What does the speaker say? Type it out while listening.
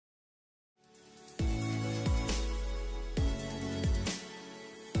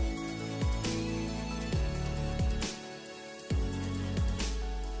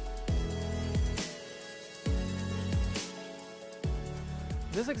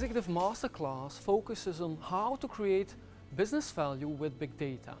This executive masterclass focuses on how to create business value with big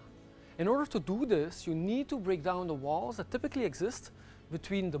data. In order to do this, you need to break down the walls that typically exist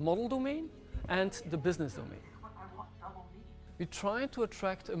between the model domain and the business domain. We try to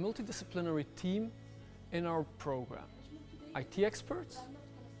attract a multidisciplinary team in our program. IT experts,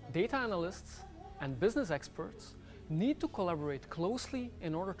 data analysts, and business experts need to collaborate closely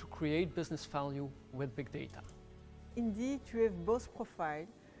in order to create business value with big data. Indeed, you have both profiles,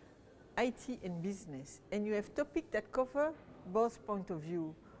 IT and business, and you have topics that cover both points of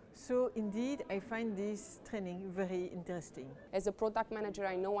view. So indeed, I find this training very interesting. As a product manager,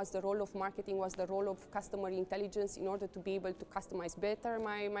 I know as the role of marketing was the role of customer intelligence in order to be able to customize better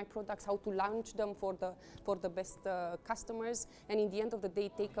my products, how to launch them for the best customers, and in the end of the day,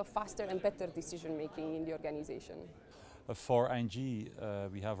 take a faster and better decision making in the organization. For ING,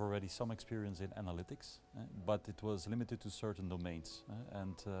 we have already some experience in analytics, but it was limited to certain domains.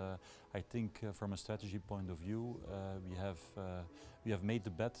 And I think from a strategy point of view, we have made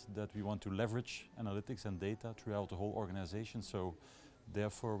the bet that we want to leverage analytics and data throughout the whole organization. So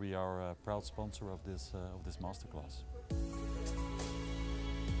therefore, we are a proud sponsor of this masterclass.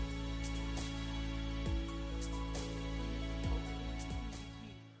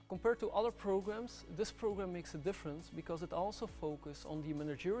 Compared to other programs, this program makes a difference because it also focuses on the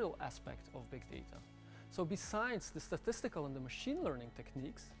managerial aspect of big data. So besides the statistical and the machine learning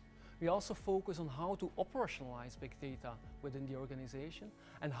techniques, we also focus on how to operationalize big data within the organization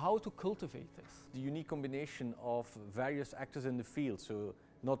and how to cultivate this. The unique combination of various actors in the field, so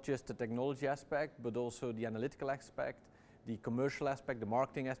not just the technology aspect, but also the analytical aspect, the commercial aspect, the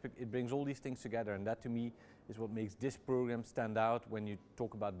marketing aspect, it brings all these things together, and that to me is what makes this program stand out when you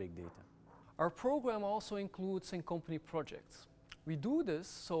talk about big data. Our program also includes in-company projects. We do this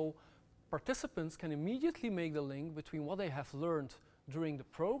so participants can immediately make the link between what they have learned during the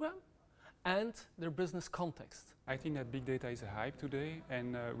program and their business context. I think that big data is a hype today,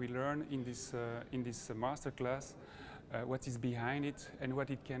 and we learn in this masterclass what is behind it and what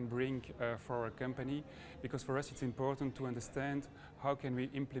it can bring for our company, because for us it's important to understand how can we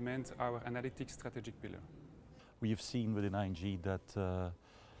implement our analytics strategic pillar. We have seen within ING that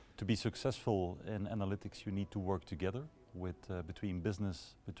to be successful in analytics you need to work together with between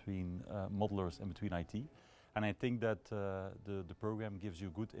business, between modelers and between IT. And I think that the program gives you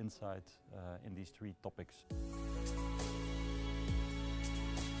good insight in these three topics.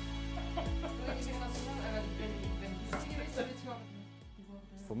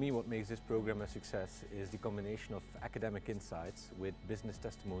 For me, what makes this program a success is the combination of academic insights with business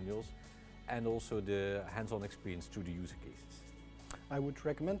testimonials and also the hands-on experience through the user cases. I would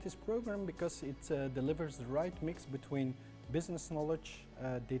recommend this program because it delivers the right mix between business knowledge,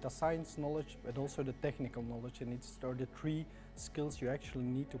 data science knowledge, but also the technical knowledge, and it's the three skills you actually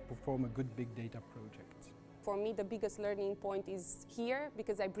need to perform a good big data project. For me, the biggest learning point is here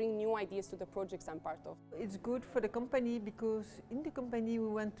because I bring new ideas to the projects I'm part of. It's good for the company because in the company we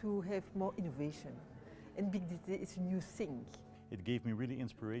want to have more innovation, and big data is a new thing. It gave me really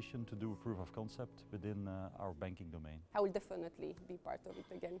inspiration to do a proof of concept within our banking domain. I will definitely be part of it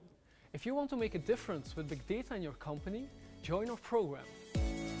again. If you want to make a difference with big data in your company, join our program.